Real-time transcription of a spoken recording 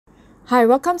Hi,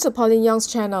 welcome to Pauline Young's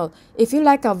channel. If you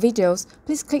like our videos,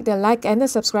 please click the like and the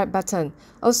subscribe button.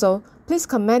 Also, please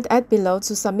comment below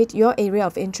to submit your area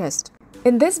of interest.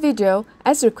 In this video,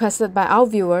 as requested by our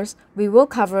viewers, we will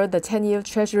cover the 10-year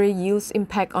Treasury yield's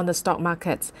impact on the stock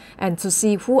markets and to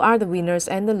see who are the winners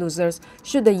and the losers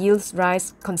should the yields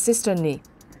rise consistently.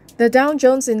 The Dow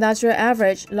Jones Industrial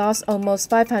Average lost almost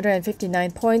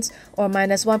 559 points or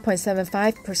minus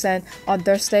 1.75% on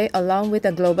Thursday along with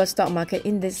the global stock market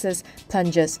indices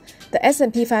plunges. The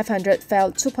S&P 500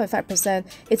 fell 2.5%,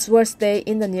 its worst day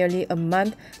in nearly a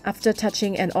month after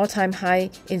touching an all-time high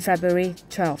in February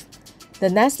 12. The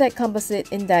Nasdaq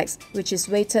Composite Index, which is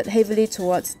weighted heavily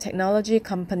towards technology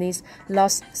companies,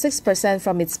 lost 6%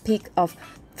 from its peak of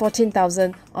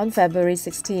 14,000 on February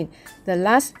 16. The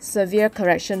last severe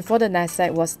correction for the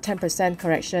Nasdaq was 10%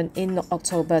 correction in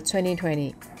October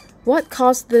 2020. What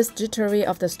caused this jittery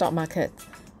of the stock market?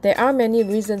 There are many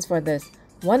reasons for this.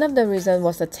 One of the reasons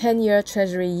was the 10-year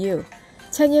Treasury yield.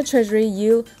 10-year Treasury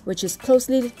yield, which is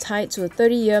closely tied to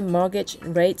 30-year mortgage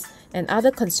rates and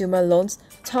other consumer loans,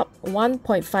 topped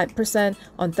 1.5%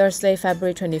 on Thursday,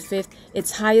 February 25th,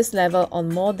 its highest level on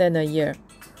more than a year.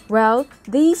 Well,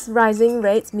 these rising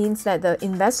rates means that the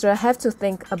investor have to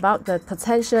think about the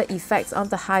potential effects of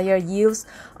the higher yields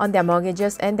on their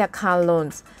mortgages and their car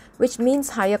loans, which means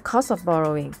higher cost of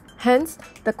borrowing. Hence,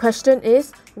 the question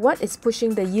is, what is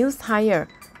pushing the yields higher?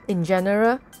 In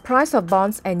general, price of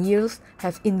bonds and yields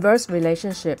have inverse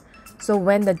relationship. So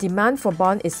when the demand for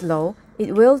bond is low,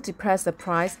 it will depress the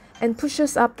price and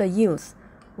pushes up the yields.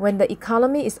 When the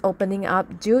economy is opening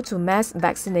up due to mass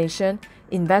vaccination,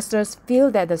 investors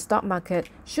feel that the stock market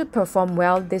should perform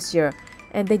well this year,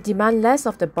 and they demand less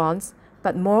of the bonds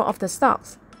but more of the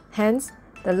stocks. Hence,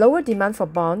 the lower demand for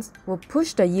bonds will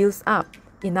push the yields up.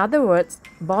 In other words,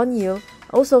 bond yield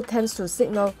also tends to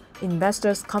signal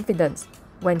investors' confidence.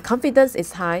 When confidence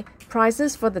is high,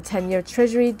 prices for the 10-year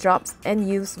Treasury drops and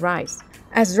yields rise.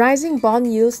 As rising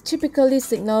bond yields typically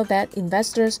signal that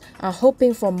investors are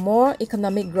hoping for more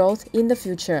economic growth in the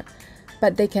future,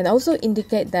 but they can also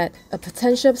indicate that a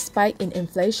potential spike in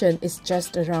inflation is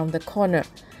just around the corner.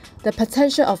 The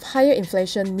potential of higher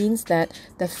inflation means that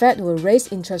the Fed will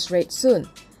raise interest rates soon,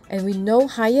 and we know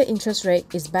higher interest rate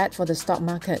is bad for the stock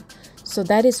market. So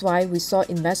that is why we saw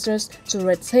investors to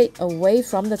rotate away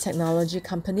from the technology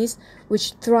companies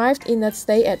which thrived in a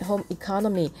stay-at-home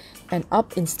economy and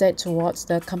up instead towards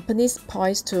the companies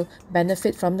poised to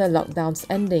benefit from the lockdowns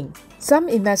ending. Some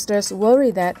investors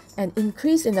worry that an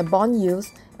increase in the bond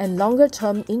yields and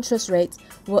longer-term interest rates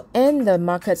will end the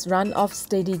market's run of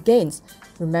steady gains.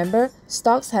 Remember,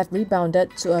 stocks have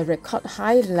rebounded to a record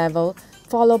high level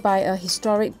followed by a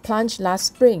historic plunge last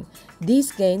spring.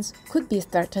 These gains could be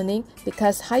threatening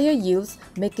because higher yields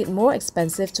make it more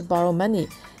expensive to borrow money,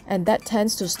 and that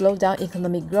tends to slow down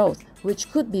economic growth, which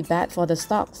could be bad for the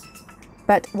stocks.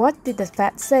 But what did the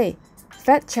Fed say?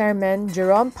 Fed Chairman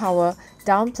Jerome Powell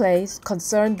downplays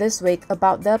concern this week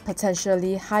about the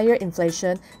potentially higher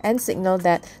inflation and signaled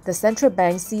that the central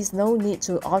bank sees no need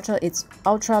to alter its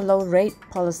ultra-low rate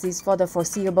policies for the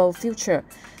foreseeable future.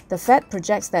 The Fed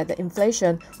projects that the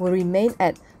inflation will remain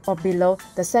at or below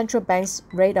the central bank's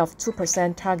rate of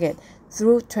 2% target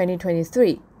through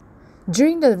 2023.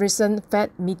 During the recent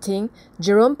Fed meeting,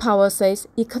 Jerome Powell says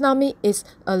economy is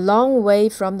a long way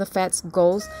from the Fed's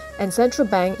goals and central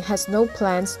bank has no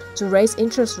plans to raise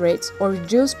interest rates or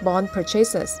reduce bond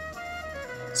purchases.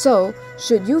 So,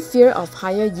 should you fear of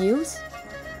higher yields?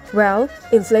 Well,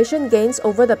 inflation gains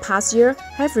over the past year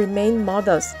have remained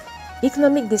modest.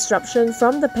 Economic disruption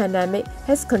from the pandemic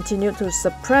has continued to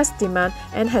suppress demand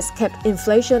and has kept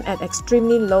inflation at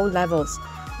extremely low levels.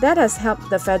 That has helped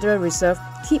the Federal Reserve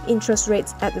keep interest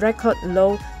rates at record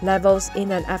low levels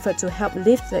in an effort to help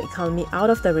lift the economy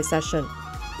out of the recession.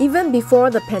 Even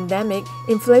before the pandemic,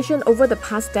 inflation over the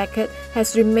past decade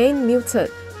has remained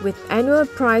muted, with annual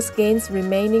price gains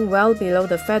remaining well below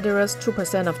the Federal's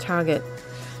 2% of target.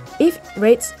 If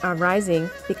rates are rising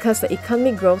because the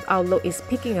economic growth outlook is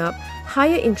picking up,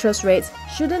 higher interest rates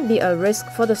shouldn't be a risk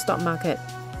for the stock market.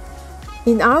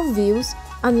 In our views,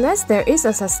 unless there is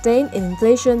a sustained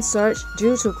inflation surge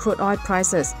due to crude oil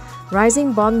prices,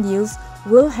 rising bond yields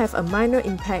will have a minor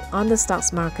impact on the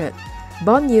stocks market.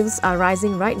 Bond yields are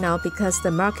rising right now because the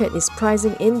market is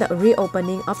pricing in the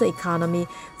reopening of the economy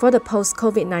for the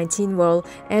post-COVID-19 world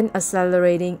and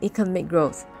accelerating economic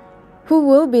growth. Who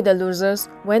will be the losers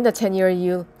when the 10-year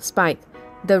yield spikes?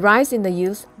 The rise in the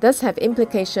yields does have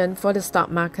implications for the stock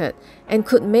market and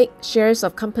could make shares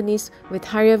of companies with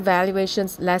higher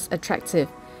valuations less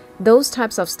attractive. Those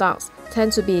types of stocks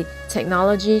tend to be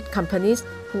technology companies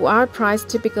who are priced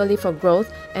typically for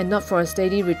growth and not for a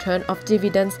steady return of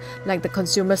dividends like the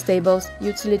consumer staples,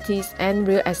 utilities, and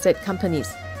real estate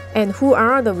companies. And who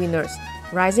are the winners?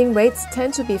 Rising rates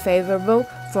tend to be favorable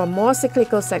for more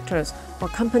cyclical sectors or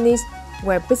companies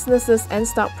where businesses and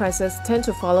stock prices tend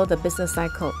to follow the business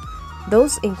cycle.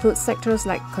 Those include sectors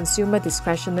like consumer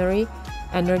discretionary,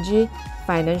 energy,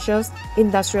 financials,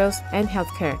 industrials, and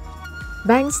healthcare.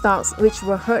 Bank stocks, which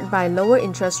were hurt by lower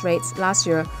interest rates last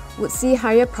year, would see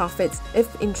higher profits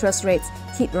if interest rates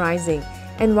keep rising.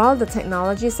 And while the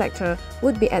technology sector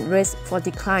would be at risk for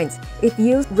declines if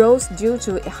yields rose due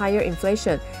to higher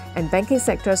inflation, and banking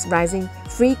sector's rising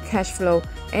free cash flow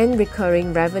and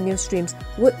recurring revenue streams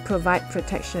would provide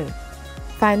protection.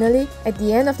 Finally, at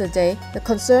the end of the day, the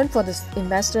concern for the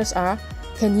investors are: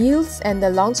 can yields and the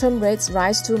long-term rates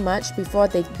rise too much before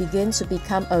they begin to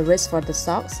become a risk for the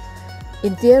stocks?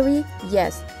 In theory,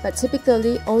 yes, but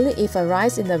typically only if a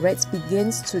rise in the rates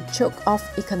begins to choke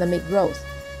off economic growth.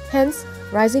 Hence,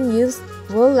 rising yields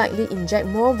will likely inject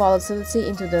more volatility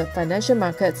into the financial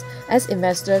markets as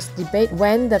investors debate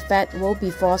when the Fed will be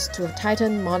forced to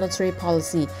tighten monetary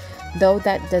policy, though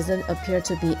that doesn't appear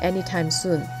to be anytime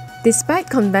soon. Despite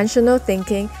conventional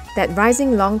thinking that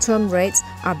rising long-term rates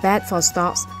are bad for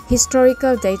stocks,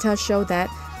 historical data show that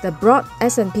the broad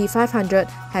S&P 500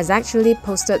 has actually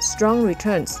posted strong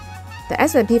returns. The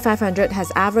S&P 500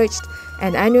 has averaged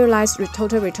an annualized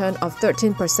total return of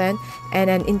 13% and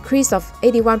an increase of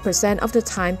 81% of the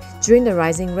time during the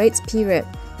rising rates period,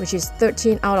 which is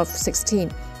 13 out of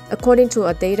 16, according to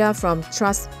a data from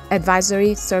Trust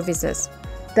Advisory Services.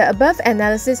 The above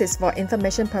analysis is for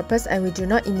information purpose and we do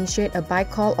not initiate a buy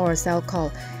call or a sell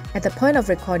call. At the point of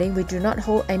recording, we do not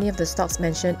hold any of the stocks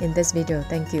mentioned in this video.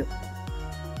 Thank you.